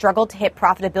that have struggled to hit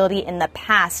profitability in the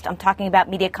past. I'm talking about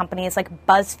media companies like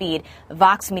BuzzFeed,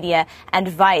 Vox Media, and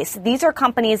Vice. These are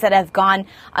companies that have gone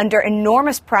under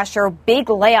enormous pressure, big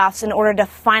layoffs in order to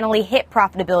finally hit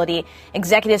profitability.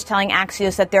 Executives telling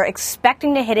Axios that they're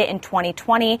expecting to hit it in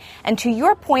 2020. And to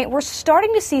your point, we're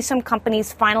starting to see some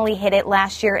companies finally hit it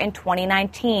last year in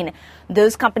 2019.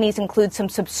 Those companies include some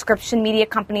subscription media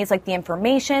companies like The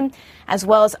Information, as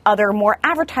well as other more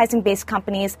advertising-based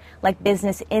companies like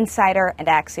Business Insider and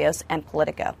Axios and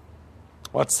Politico.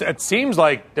 Well, it seems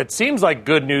like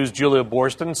good news, Julia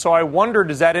Boorstin. So I wonder,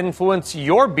 does that influence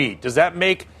your beat? Does that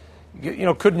make,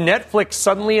 could Netflix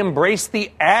suddenly embrace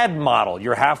the ad model?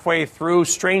 You're halfway through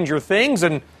Stranger Things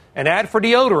and an ad for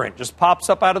deodorant just pops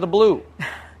up out of the blue.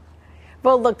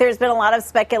 Well, look, there's been a lot of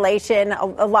speculation,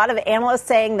 a lot of analysts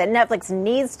saying that Netflix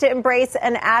needs to embrace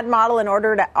an ad model in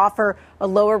order to offer a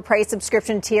lower price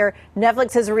subscription tier.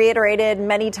 Netflix has reiterated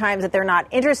many times that they're not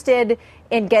interested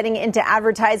in getting into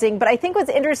advertising. But I think what's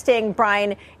interesting,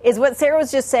 Brian, is what Sarah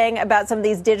was just saying about some of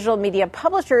these digital media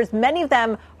publishers. Many of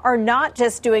them are not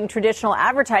just doing traditional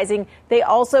advertising. They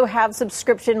also have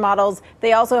subscription models.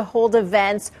 They also hold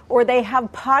events, or they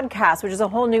have podcasts, which is a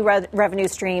whole new revenue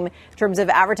stream in terms of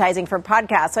advertising for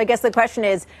podcasts. So I guess the question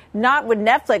is not would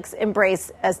Netflix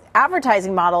embrace an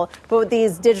advertising model, but would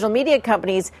these digital media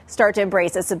companies start to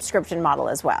embrace a subscription model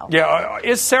as well? Yeah.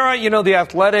 Is Sarah, The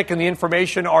Athletic and The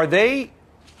Information, are they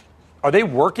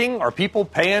working? Are people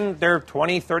paying their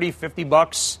 $20,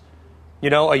 $30,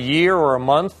 $50, a year or a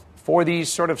month for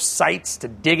these sort of sites to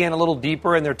dig in a little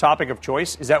deeper in their topic of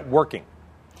choice? Is that working?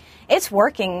 It's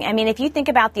working. I mean, if you think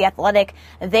about The Athletic,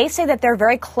 they say that they're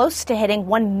very close to hitting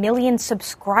 1 million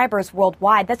subscribers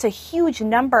worldwide. That's a huge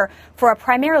number for a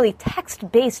primarily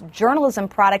text-based journalism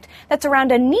product that's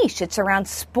around a niche. It's around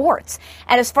sports.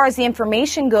 And as far as The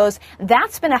Information goes,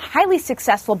 that's been a highly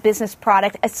successful business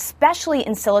product, especially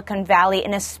in Silicon Valley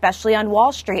and especially on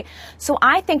Wall Street. So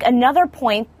I think another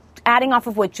point, adding off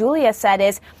of what Julia said,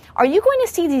 is are you going to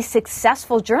see these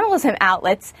successful journalism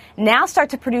outlets now start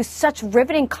to produce such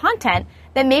riveting content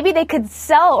that maybe they could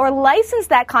sell or license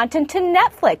that content to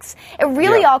Netflix? It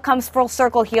really all comes full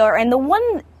circle here. And the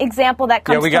one example that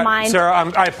comes to mind... Sarah,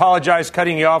 I apologize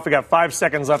cutting you off. We got 5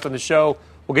 seconds left in the show.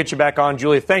 We'll get you back on.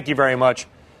 Julia, thank you very much.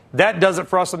 That does it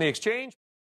for us on The Exchange.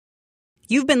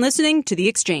 You've been listening to The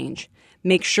Exchange.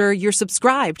 Make sure you're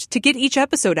subscribed to get each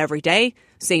episode every day.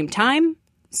 Same time,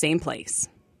 same place.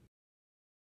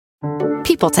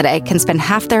 People today can spend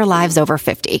half their lives over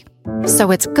 50.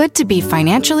 So it's good to be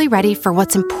financially ready for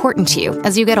what's important to you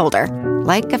as you get older,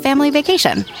 like a family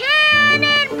vacation.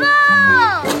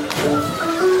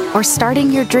 Or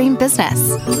starting your dream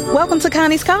business. Welcome to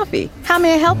Connie's Coffee. How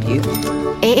may I help you?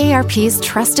 AARP's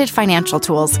trusted financial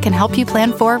tools can help you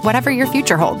plan for whatever your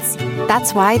future holds.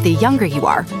 That's why the younger you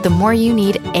are, the more you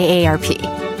need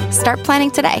AARP. Start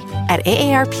planning today at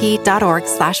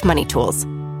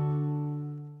aarp.org/moneytools.